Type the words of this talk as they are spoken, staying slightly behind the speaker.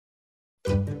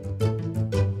Welcome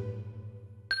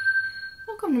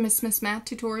to Miss Smith's Math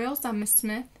Tutorials. I'm Miss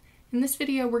Smith. In this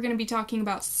video, we're going to be talking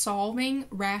about solving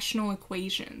rational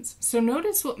equations. So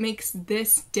notice what makes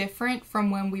this different from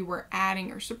when we were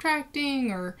adding or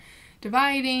subtracting or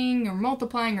dividing or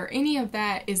multiplying or any of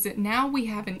that is that now we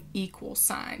have an equal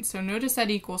sign. So notice that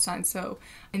equal sign. So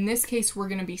in this case, we're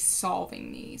going to be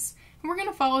solving these. And we're going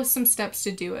to follow some steps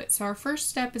to do it. So our first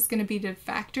step is going to be to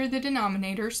factor the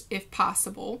denominators if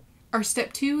possible. Our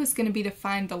step 2 is going to be to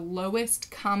find the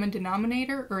lowest common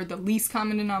denominator, or the least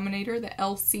common denominator, the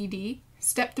LCD.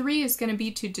 Step 3 is going to be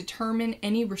to determine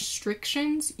any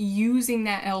restrictions using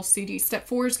that LCD. Step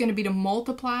 4 is going to be to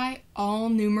multiply all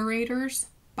numerators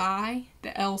by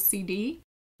the LCD.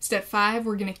 Step 5,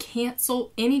 we're going to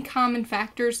cancel any common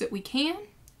factors that we can.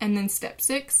 And then step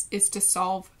 6 is to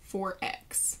solve for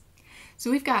x. So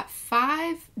we've got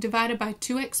 5 divided by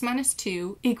 2x minus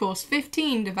 2 equals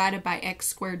 15 divided by x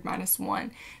squared minus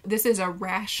 1. This is a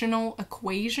rational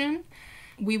equation.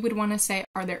 We would want to say,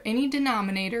 are there any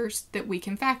denominators that we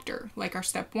can factor, like our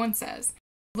step 1 says?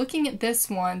 Looking at this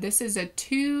one, this is a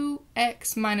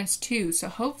 2x minus 2. So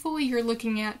hopefully you're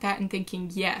looking at that and thinking,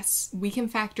 yes, we can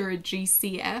factor a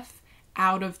GCF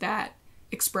out of that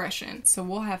expression. So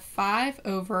we'll have 5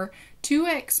 over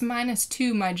 2x minus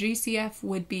 2. My GCF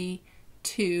would be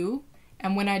 2,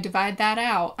 and when I divide that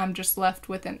out, I'm just left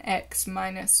with an x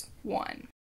minus 1.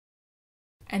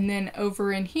 And then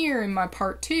over in here in my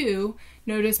part 2,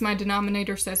 notice my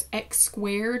denominator says x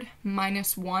squared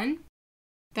minus 1.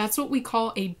 That's what we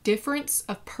call a difference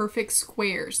of perfect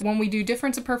squares. When we do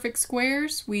difference of perfect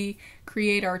squares, we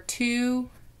create our two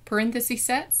parenthesis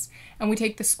sets, and we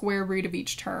take the square root of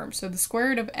each term. So the square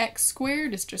root of x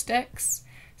squared is just x,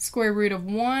 square root of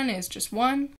 1 is just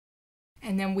 1,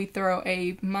 and then we throw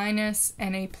a minus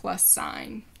and a plus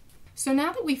sign. So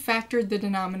now that we've factored the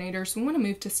denominators, we want to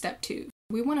move to step 2.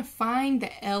 We want to find the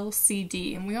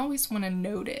LCD, and we always want to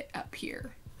note it up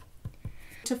here.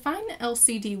 To find the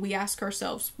LCD, we ask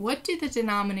ourselves, what do the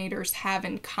denominators have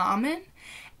in common,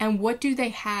 and what do they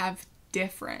have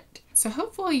different? So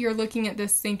hopefully you're looking at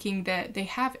this thinking that they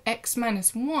have x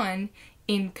minus 1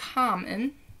 in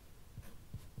common,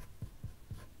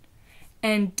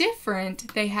 and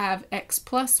different, they have x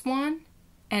plus 1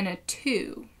 and a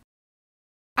 2.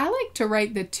 I like to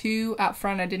write the 2 out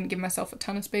front. I didn't give myself a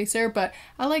ton of space there, but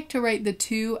I like to write the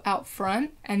 2 out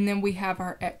front, and then we have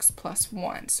our x plus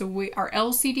 1. So our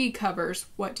LCD covers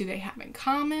what do they have in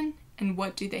common and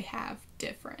what do they have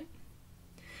different.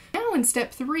 Now in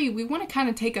step 3, we want to kind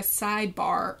of take a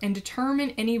sidebar and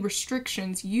determine any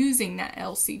restrictions using that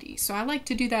LCD. So I like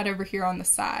to do that over here on the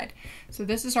side. So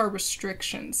this is our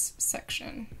restrictions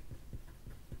section.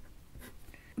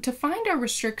 To find our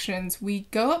restrictions, we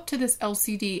go up to this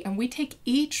LCD and we take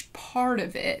each part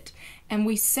of it and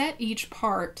we set each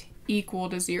part equal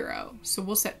to 0. So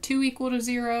we'll set 2 equal to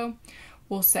 0,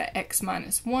 we'll set x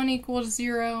minus 1 equal to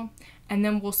 0, and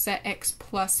then we'll set x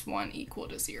plus 1 equal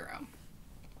to 0.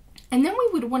 And then we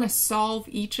would want to solve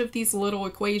each of these little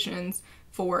equations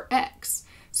for x.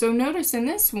 So notice in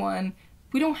this one,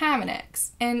 we don't have an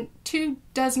x, and 2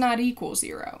 does not equal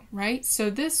 0, right? So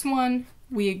this one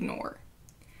we ignore.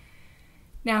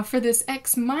 Now for this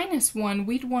x minus 1,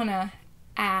 we'd want to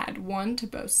add 1 to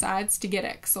both sides to get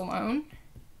x alone,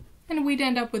 and we'd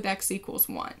end up with x equals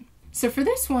 1. So for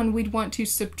this one, we'd want to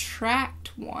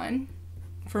subtract 1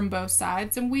 from both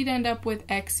sides, and we'd end up with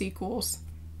x equals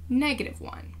negative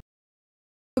 1.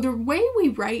 The way we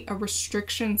write a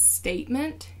restriction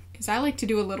statement is I like to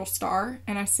do a little star,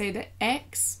 and I say that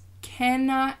x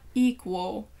cannot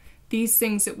equal these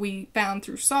things that we found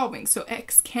through solving. So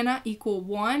x cannot equal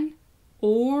 1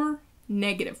 or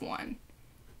negative 1.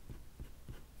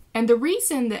 And the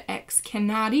reason that x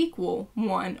cannot equal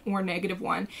 1 or negative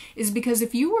 1 is because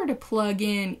if you were to plug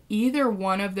in either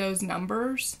one of those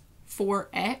numbers for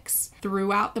x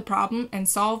throughout the problem and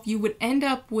solve, you would end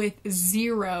up with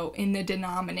 0 in the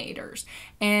denominators.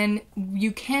 And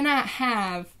you cannot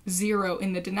have 0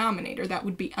 in the denominator. That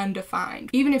would be undefined.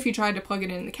 Even if you tried to plug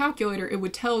it in the calculator, it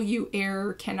would tell you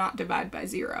error cannot divide by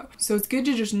 0. So it's good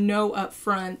to just know up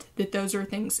front that those are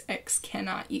things x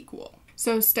cannot equal.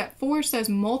 So step 4 says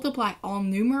multiply all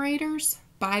numerators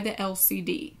by the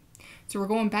LCD. So we're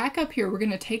going back up here. We're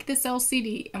going to take this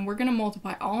LCD and we're going to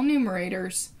multiply all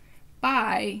numerators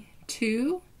by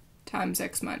 2 times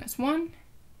x minus 1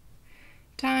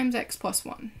 times x plus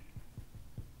 1.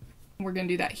 We're going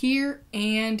to do that here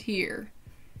and here.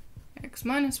 X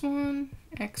minus 1,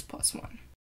 x plus 1.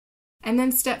 And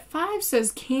then step 5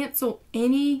 says cancel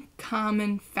any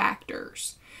common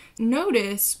factors.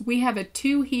 Notice we have a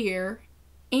 2 here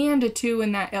and a 2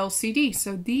 in that LCD,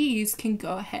 so these can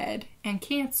go ahead and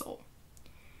cancel.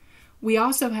 We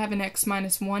also have an x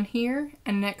minus 1 here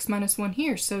and an x minus 1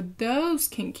 here, so those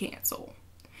can cancel.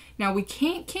 Now we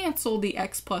can't cancel the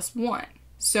x plus 1,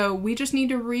 so we just need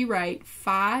to rewrite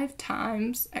 5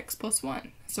 times x plus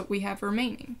 1. That's what we have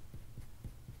remaining.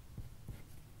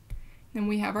 Then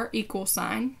we have our equal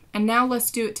sign. And now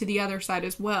let's do it to the other side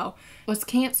as well. Let's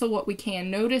cancel what we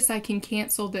can. Notice I can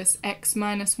cancel this x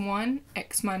minus 1,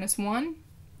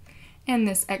 and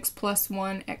this x plus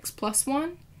 1, x plus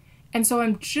 1. And so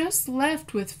I'm just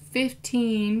left with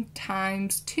 15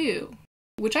 times 2,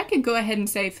 which I could go ahead and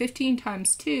say 15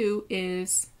 times 2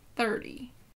 is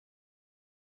 30.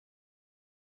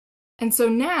 And so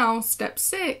now, step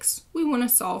 6, we want to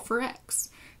solve for x.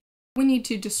 We need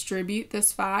to distribute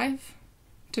this 5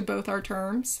 to both our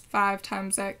terms. 5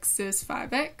 times x is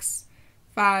 5x.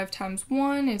 5 times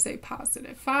 1 is a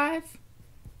positive 5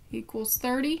 equals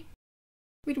 30.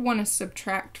 We'd want to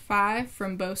subtract 5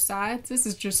 from both sides. This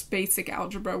is just basic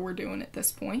algebra we're doing at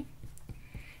this point.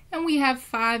 And we have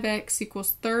 5x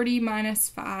equals 30 minus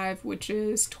 5, which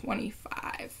is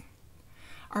 25.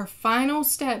 Our final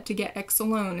step to get x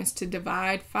alone is to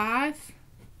divide 5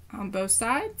 on both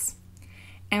sides.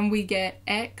 And we get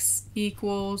x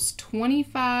equals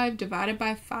 25 divided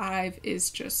by 5 is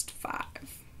just 5.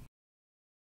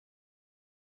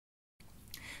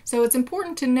 So it's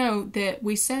important to note that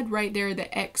we said right there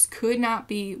that x could not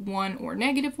be 1 or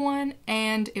negative 1,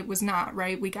 and it was not,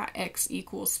 right? We got x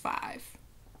equals 5.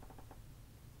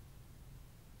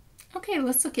 Okay,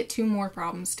 let's look at 2 more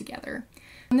problems together.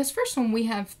 In this first one, we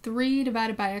have 3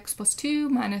 divided by x plus 2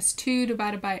 minus 2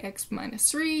 divided by x minus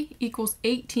 3 equals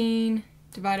 18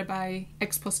 divided by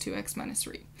x plus 2, x minus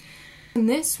 3. In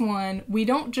this one, we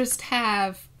don't just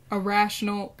have a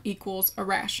rational equals a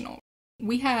rational.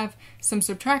 We have some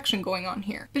subtraction going on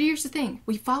here. But here's the thing,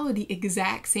 we follow the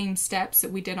exact same steps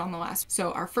that we did on the last.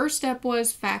 So our first step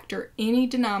was factor any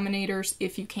denominators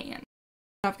if you can.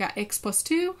 I've got x plus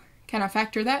 2. Can I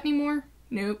factor that anymore?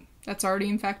 Nope, that's already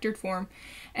in factored form.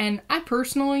 And I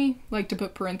personally like to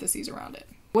put parentheses around it.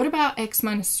 What about x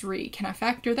minus 3? Can I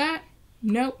factor that?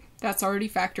 Nope, that's already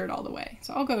factored all the way.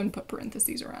 So I'll go ahead and put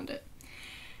parentheses around it.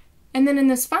 And then in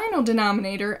this final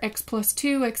denominator, x plus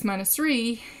 2, x minus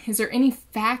 3, is there any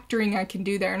factoring I can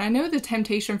do there? And I know the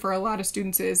temptation for a lot of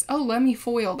students is, oh, let me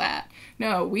FOIL that.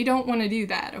 No, we don't want to do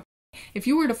that. If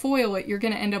you were to FOIL it, you're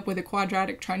going to end up with a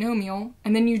quadratic trinomial,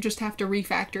 and then you just have to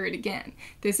refactor it again.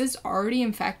 This is already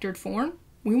in factored form.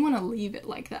 We want to leave it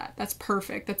like that. That's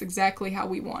perfect. That's exactly how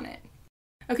we want it.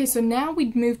 Okay, so now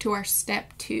we move to our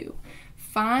step 2.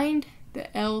 Find the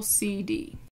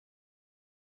LCD.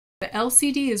 The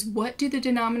LCD is what do the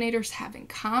denominators have in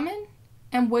common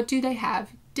and what do they have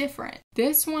different.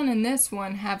 This one and this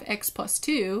one have x plus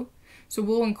 2, so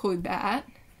we'll include that.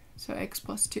 So x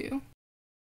plus 2.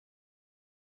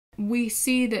 We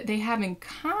see that they have in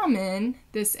common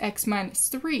this x minus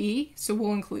 3, so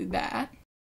we'll include that.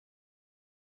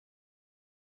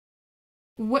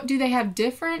 What do they have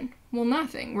different? Well,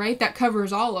 nothing, right? That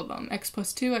covers all of them. X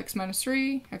plus 2, x minus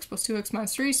 3, x plus 2, x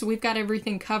minus 3. So we've got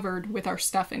everything covered with our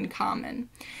stuff in common.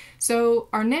 So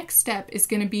our next step is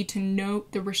going to be to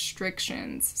note the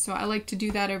restrictions. So I like to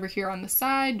do that over here on the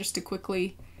side just to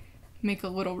quickly make a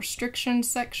little restriction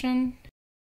section.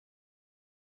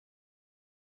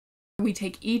 We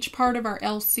take each part of our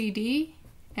LCD,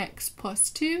 x plus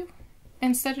 2,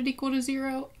 and set it equal to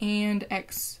 0, and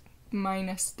x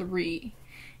minus 3.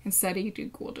 And set it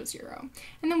equal to 0.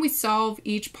 And then we solve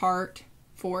each part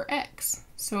for x.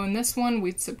 So in this one,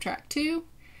 we'd subtract 2,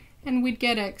 and we'd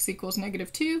get x equals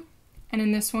negative 2. And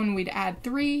in this one, we'd add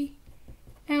 3,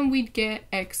 and we'd get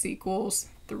x equals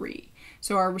 3.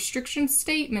 So our restriction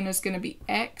statement is going to be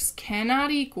x cannot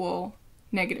equal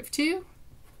negative 2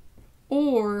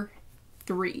 or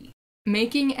 3.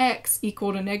 Making x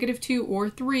equal to negative 2 or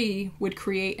 3 would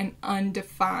create an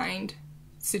undefined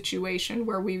situation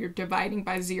where we are dividing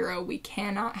by 0. We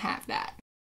cannot have that.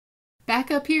 Back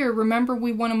up here, remember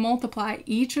we want to multiply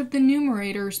each of the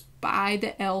numerators by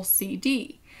the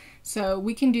LCD. So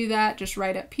we can do that just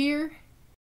right up here.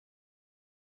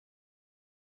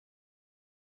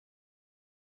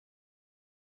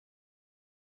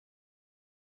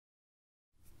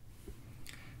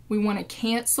 We want to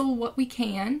cancel what we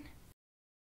can.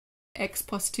 X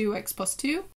plus 2, x plus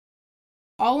 2.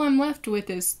 All I'm left with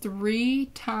is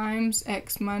 3 times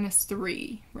x minus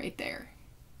 3 right there.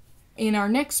 In our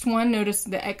next one, notice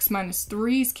the x minus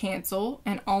 3's cancel,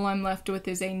 and all I'm left with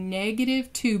is a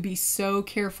negative 2. Be so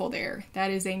careful there. That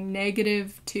is a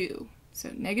negative 2. So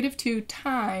negative 2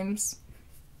 times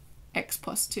x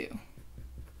plus 2.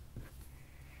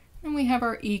 And we have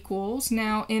our equals.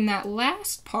 Now in that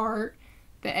last part,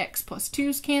 the x plus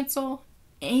 2's cancel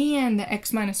and the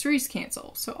x minus 3's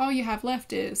cancel. So all you have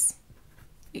left is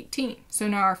 18. So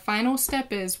now our final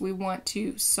step is we want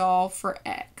to solve for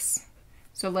x.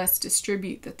 So let's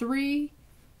distribute the 3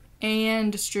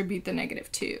 and distribute the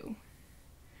negative 2.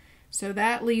 So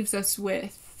that leaves us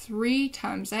with 3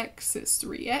 times x is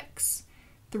 3x.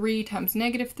 3 times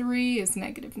negative 3 is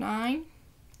negative 9.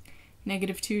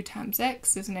 Negative 2 times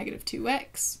x is negative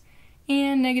 2x.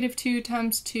 And negative 2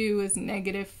 times 2 is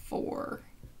negative 4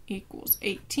 equals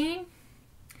 18.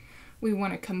 We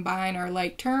want to combine our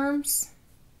like terms.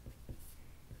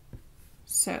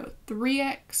 So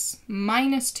 3x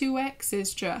minus 2x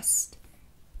is just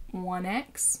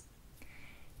 1x.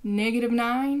 Negative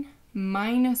 9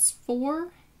 minus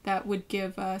 4, that would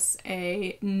give us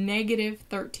a negative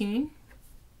 13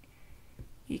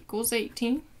 equals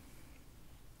 18.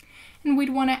 And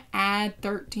we'd want to add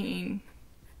 13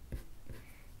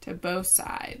 to both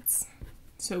sides.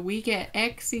 So we get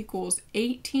x equals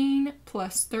 18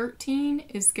 plus 13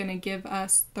 is going to give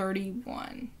us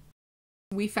 31.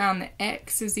 We found that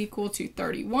x is equal to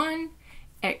 31.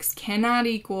 X cannot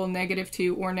equal negative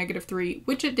 2 or negative 3,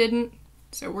 which it didn't,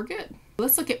 so we're good.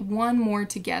 Let's look at one more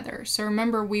together. So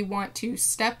remember, we want to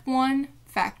step 1,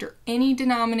 factor any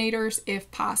denominators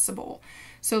if possible.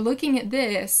 So looking at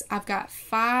this, I've got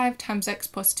 5 times x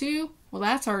plus 2. Well,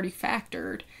 that's already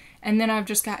factored. And then I've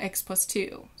just got x plus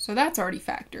 2. So that's already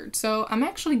factored. So I'm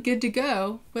actually good to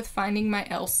go with finding my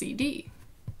LCD.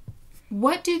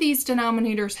 What do these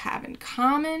denominators have in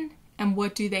common, and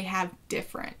what do they have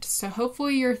different? So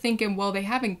hopefully you're thinking, well, they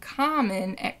have in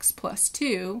common x plus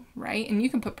 2, right? And you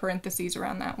can put parentheses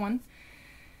around that one.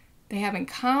 They have in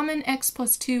common x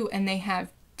plus 2, and they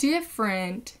have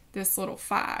different this little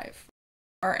 5.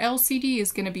 Our LCD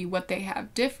is going to be what they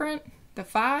have different, the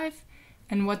 5,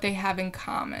 and what they have in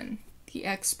common, the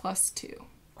x plus 2.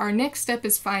 Our next step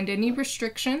is find any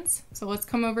restrictions. So let's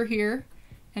come over here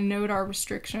and note our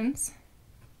restrictions.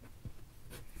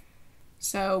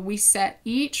 So we set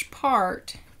each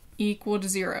part equal to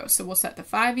 0. So we'll set the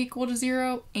 5 equal to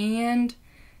 0 and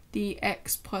the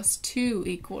x plus 2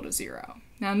 equal to 0.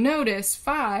 Now notice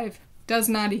 5 does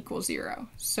not equal 0,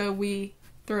 so we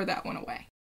throw that one away.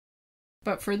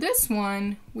 But for this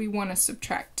one, we want to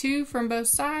subtract 2 from both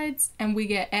sides, and we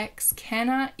get x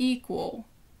cannot equal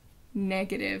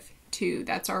negative 2.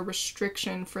 That's our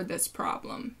restriction for this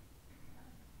problem.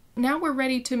 Now we're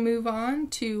ready to move on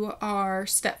to our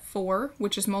step 4,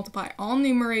 which is multiply all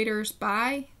numerators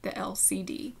by the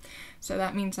LCD. So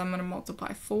that means I'm going to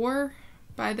multiply 4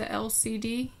 by the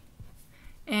LCD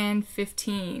and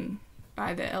 15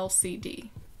 by the LCD.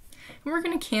 And we're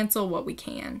going to cancel what we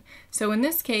can. So in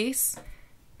this case,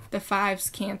 the 5's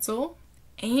cancel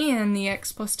and the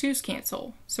x plus 2's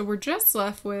cancel. So we're just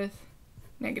left with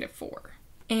negative 4.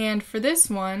 And for this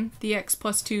one, the x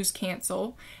plus 2's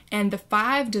cancel and the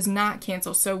 5 does not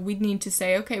cancel. So we'd need to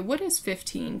say, okay, what is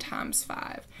 15 times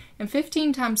 5? And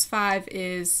 15 times 5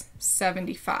 is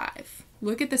 75.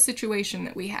 Look at the situation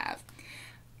that we have.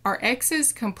 Our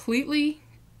x's completely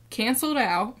canceled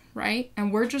out, right?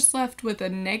 And we're just left with a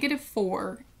negative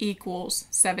 4 equals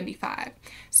 75.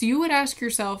 So you would ask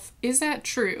yourself, is that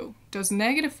true? Does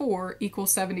negative 4 equal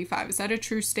 75? Is that a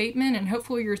true statement? And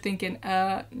hopefully you're thinking,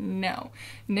 no.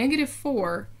 Negative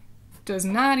 4 does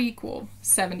not equal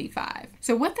 75.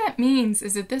 So what that means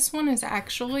is that this one is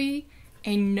actually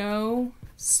a no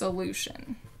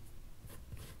solution.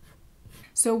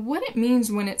 So what it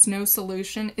means when it's no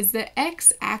solution is that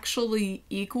x actually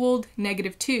equaled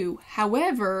negative 2.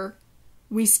 However,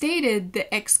 we stated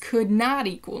that x could not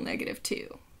equal negative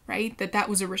 2, right? That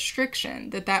was a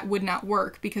restriction, that would not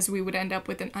work because we would end up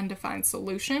with an undefined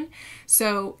solution.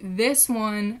 So this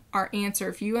one, our answer,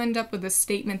 if you end up with a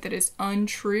statement that is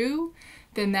untrue,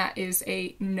 then that is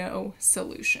a no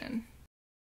solution.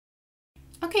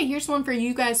 Okay, here's one for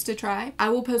you guys to try. I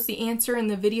will post the answer in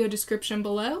the video description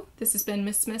below. This has been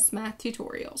Miss Smith's Math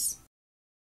Tutorials.